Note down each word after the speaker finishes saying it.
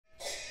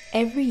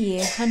Every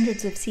year,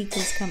 hundreds of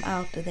seekers come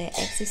out of their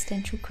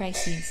existential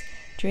crises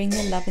during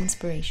their love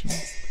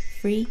inspirations,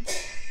 free,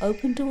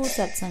 open to all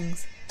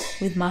satsangs,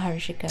 with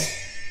Maharishikaa.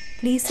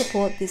 Please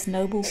support this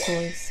noble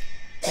cause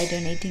by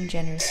donating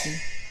generously.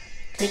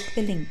 Click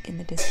the link in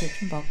the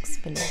description box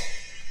below.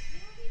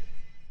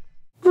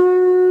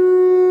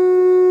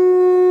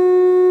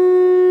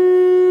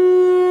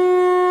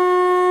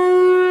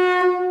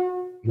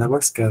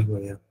 Namaskar,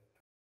 Maya.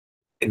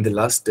 In the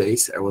last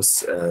days, I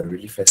was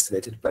really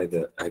fascinated by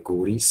the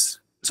Aghoris.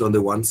 So on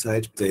the one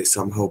side, they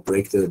somehow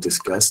break the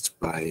disgust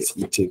by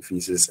eating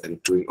feces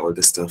and doing all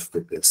the stuff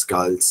with the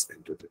skulls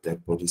and with the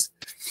dead bodies.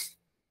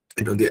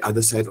 And on the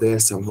other side, they are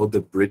somehow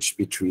the bridge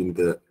between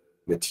the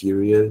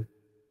material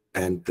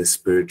and the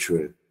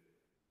spiritual.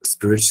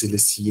 Spiritually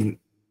seen,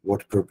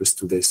 what purpose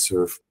do they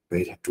serve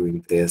by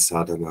doing their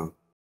sadhana?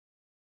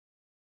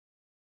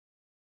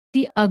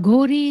 The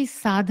Aghora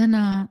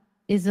Sadhanaa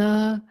is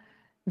a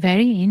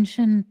very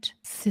ancient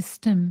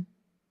system,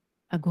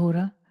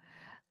 Aghora,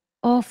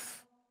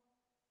 of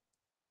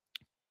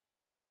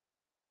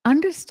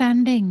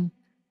understanding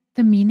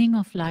the meaning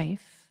of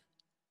life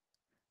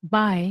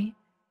by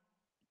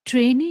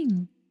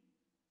training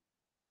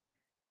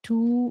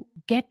to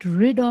get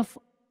rid of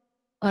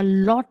a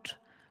lot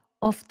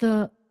of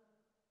the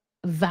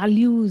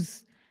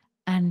values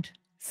and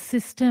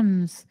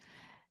systems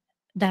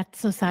that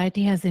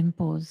society has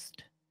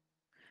imposed.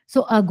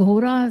 So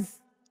Aghoras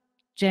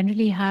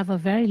generally have a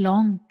very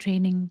long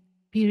training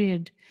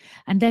period,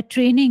 and that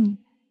training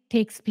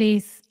takes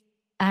place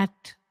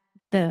at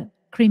the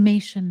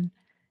cremation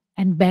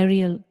and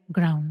burial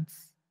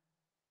grounds.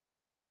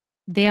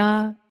 They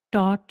are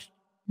taught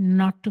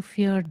not to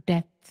fear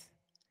death.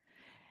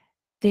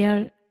 They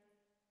are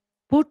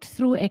put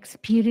through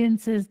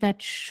experiences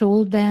that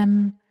show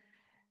them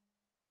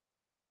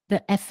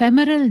the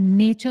ephemeral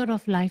nature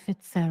of life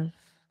itself.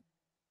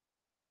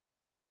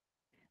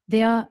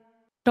 They are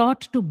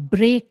taught to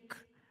break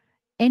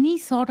any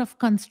sort of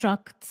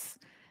constructs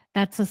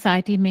that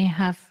society may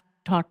have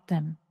taught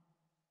them.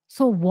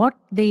 So what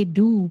they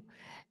do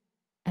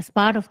as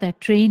part of their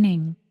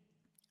training,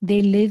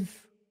 they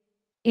live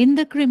in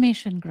the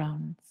cremation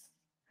grounds.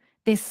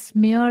 They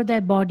smear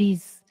their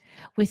bodies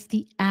with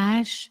the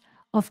ash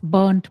of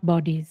burnt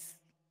bodies,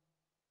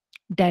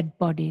 dead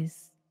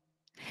bodies.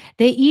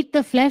 They eat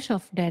the flesh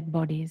of dead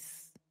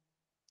bodies.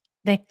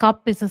 Their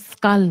cup is a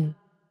skull.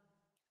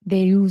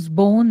 They use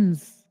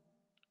bones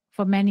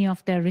for many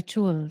of their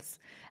rituals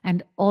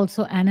and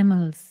also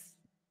animals.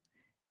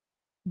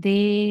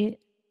 They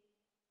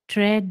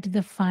tread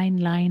the fine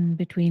line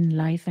between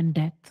life and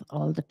death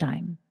all the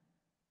time.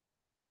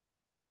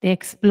 They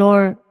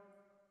explore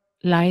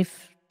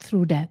life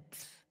through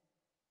death.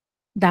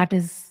 That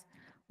is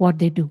what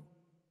they do.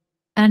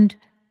 And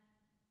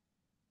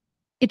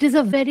it is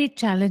a very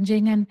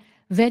challenging and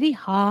very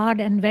hard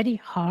and very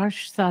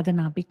harsh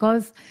sadhana,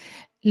 because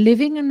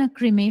living in a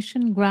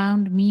cremation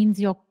ground means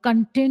you're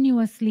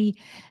continuously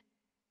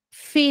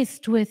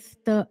faced with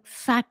the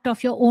fact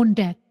of your own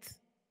death.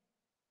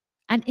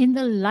 And in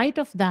the light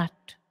of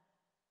that,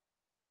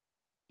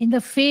 in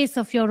the face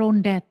of your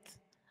own death,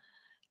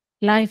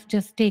 life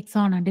just takes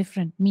on a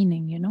different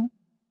meaning, you know.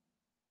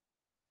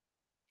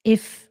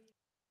 If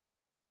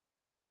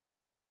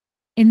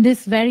in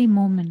this very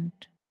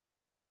moment,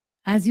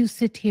 as you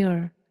sit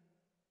here,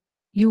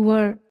 you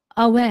were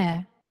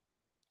aware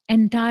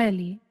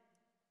entirely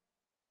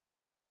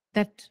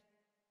that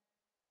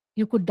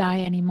you could die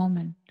any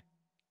moment.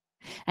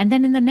 And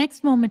then in the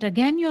next moment,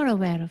 again, you're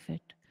aware of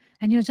it.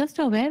 And you're just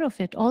aware of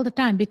it all the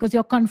time because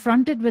you're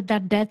confronted with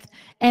that death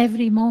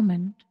every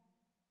moment.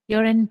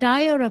 Your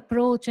entire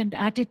approach and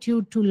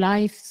attitude to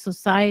life,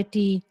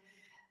 society,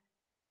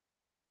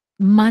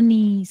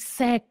 money,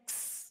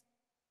 sex,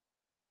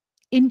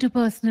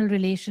 interpersonal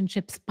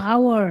relationships,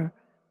 power,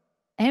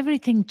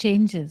 everything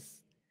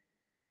changes.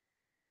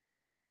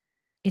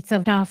 It's a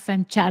tough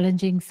and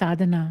challenging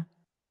sadhana.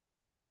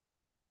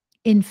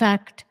 In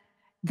fact,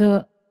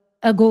 the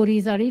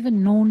Aghoris are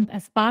even known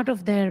as part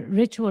of their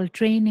ritual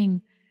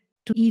training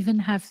to even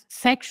have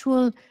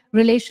sexual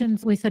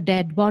relations with a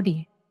dead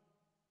body.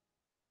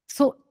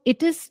 So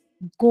it is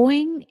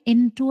going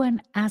into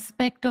an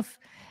aspect of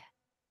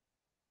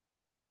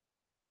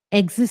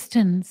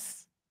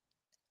existence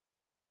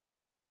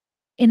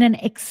in an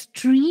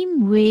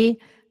extreme way,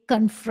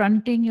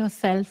 confronting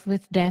yourself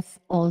with death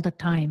all the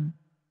time.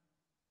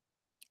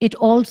 It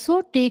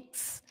also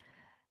takes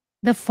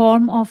the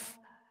form of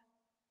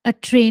a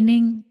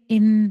training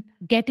in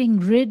getting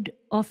rid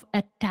of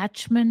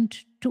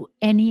attachment to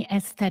any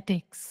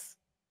aesthetics.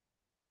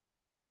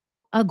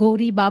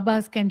 Aghori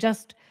Babas can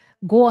just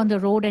go on the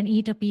road and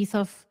eat a piece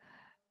of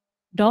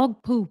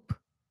dog poop.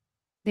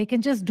 They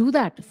can just do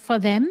that. For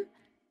them,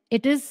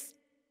 it is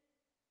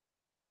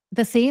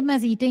the same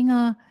as eating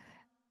a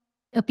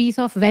piece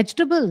of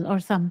vegetable or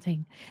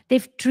something.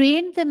 They've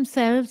trained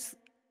themselves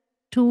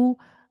to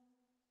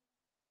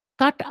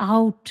cut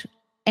out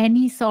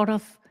any sort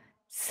of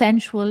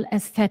sensual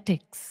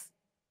aesthetics.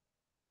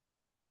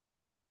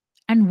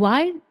 And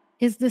why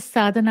is this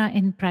sadhana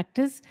in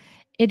practice?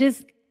 It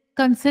is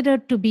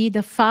considered to be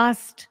the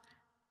fast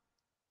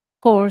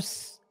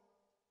course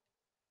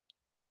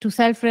to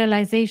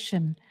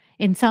self-realization,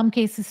 in some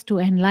cases to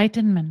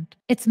enlightenment.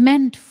 It's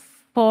meant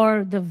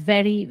for the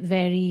very,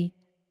 very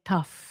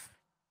tough.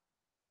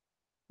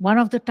 One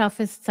of the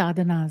toughest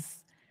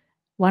sadhanas,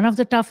 one of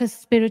the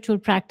toughest spiritual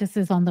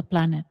practices on the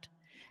planet.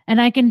 And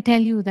I can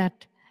tell you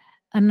that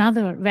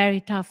another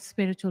very tough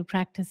spiritual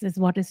practice is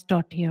what is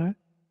taught here.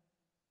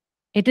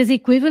 It is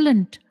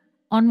equivalent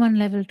on one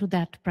level to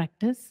that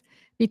practice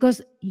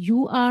because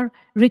you are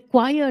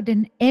required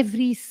in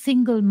every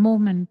single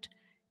moment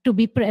to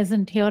be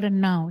present here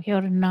and now, here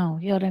and now,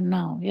 here and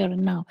now, here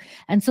and now.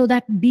 And so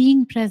that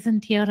being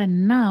present here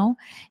and now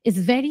is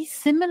very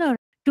similar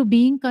to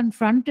being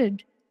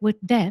confronted with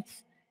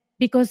death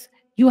because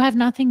you have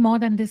nothing more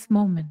than this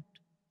moment.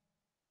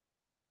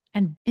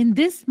 And in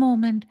this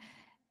moment,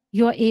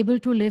 you are able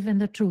to live in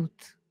the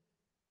truth.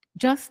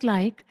 Just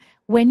like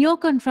when you're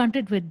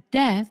confronted with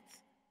death,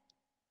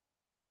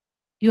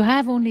 you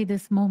have only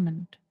this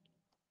moment.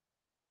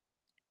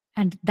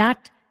 And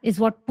that is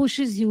what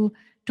pushes you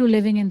to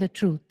living in the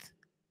truth.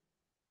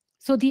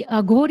 So the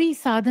Aghori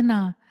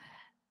Sadhana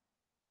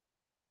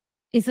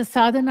is a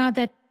sadhana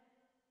that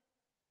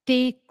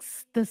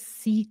takes the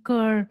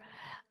seeker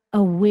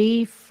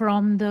away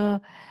from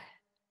the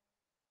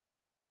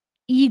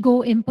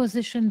ego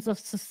impositions of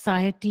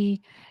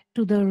society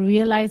to the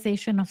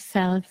realization of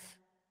self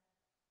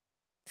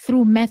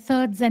through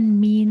methods and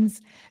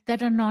means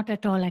that are not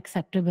at all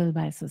acceptable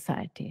by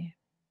society.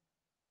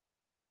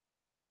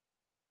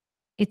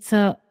 It's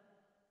a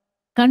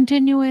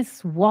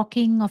continuous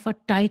walking of a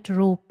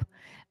tightrope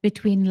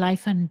between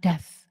life and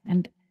death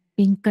and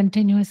being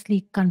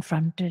continuously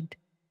confronted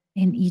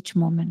in each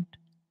moment,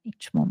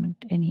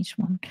 in each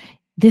moment.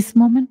 This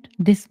moment,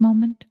 this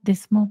moment,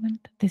 this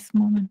moment, this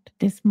moment,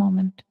 this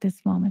moment,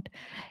 this moment,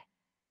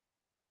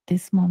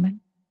 this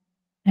moment.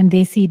 And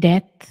they see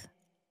death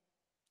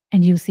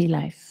and you see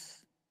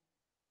life.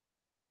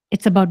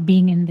 It's about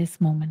being in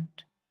this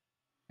moment.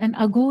 An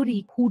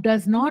Aghori who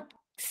does not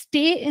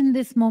stay in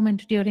this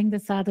moment during the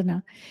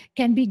sadhana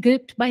can be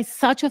gripped by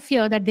such a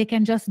fear that they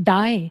can just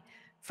die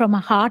from a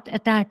heart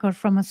attack or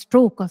from a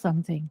stroke or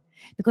something.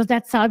 Because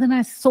that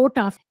sadhana is so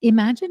tough.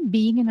 Imagine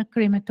being in a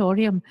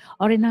crematorium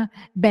or in a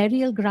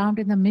burial ground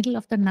in the middle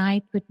of the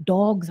night with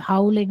dogs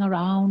howling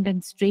around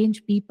and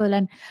strange people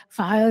and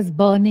fires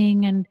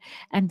burning and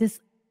this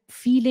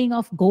feeling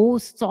of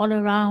ghosts all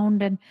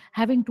around and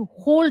having to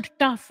hold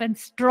tough and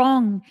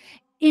strong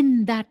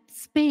in that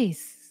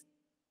space.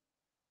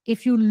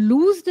 If you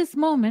lose this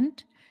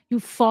moment, you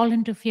fall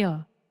into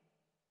fear.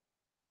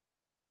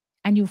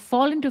 And you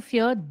fall into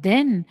fear,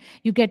 then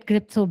you get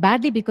gripped so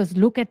badly because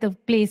look at the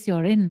place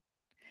you're in.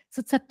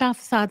 So it's a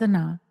tough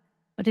sadhana,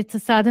 but it's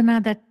a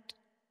sadhana that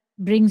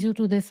brings you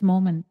to this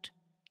moment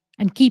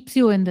and keeps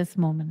you in this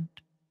moment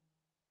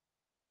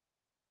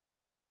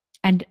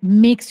and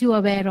makes you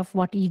aware of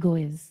what ego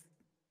is.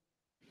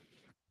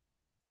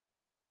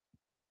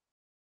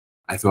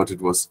 I thought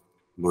it was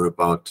more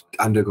about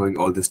undergoing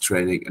all this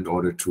training in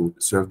order to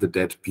serve the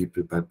dead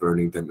people by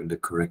burning them in the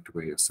correct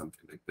way or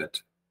something like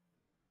that.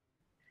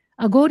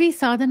 Aghori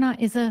sadhana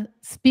is a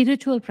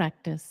spiritual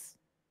practice.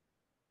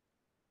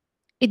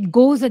 It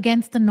goes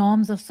against the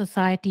norms of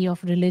society,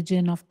 of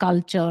religion, of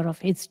culture, of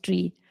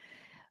history.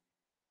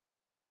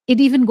 It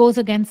even goes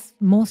against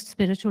most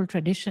spiritual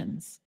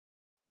traditions.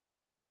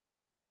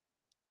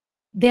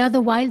 They are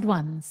the wild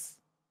ones.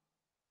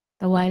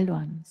 The wild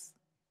ones.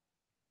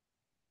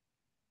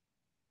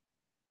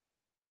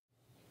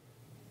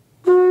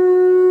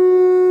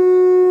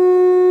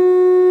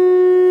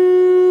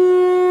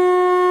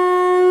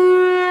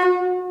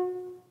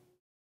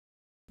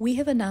 We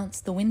have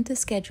announced the winter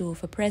schedule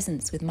for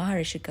Presence with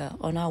Maharishikaa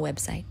on our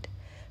website.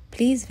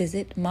 Please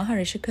visit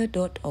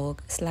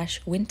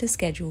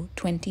maharishikaa.org/winterschedule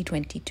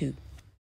 2022.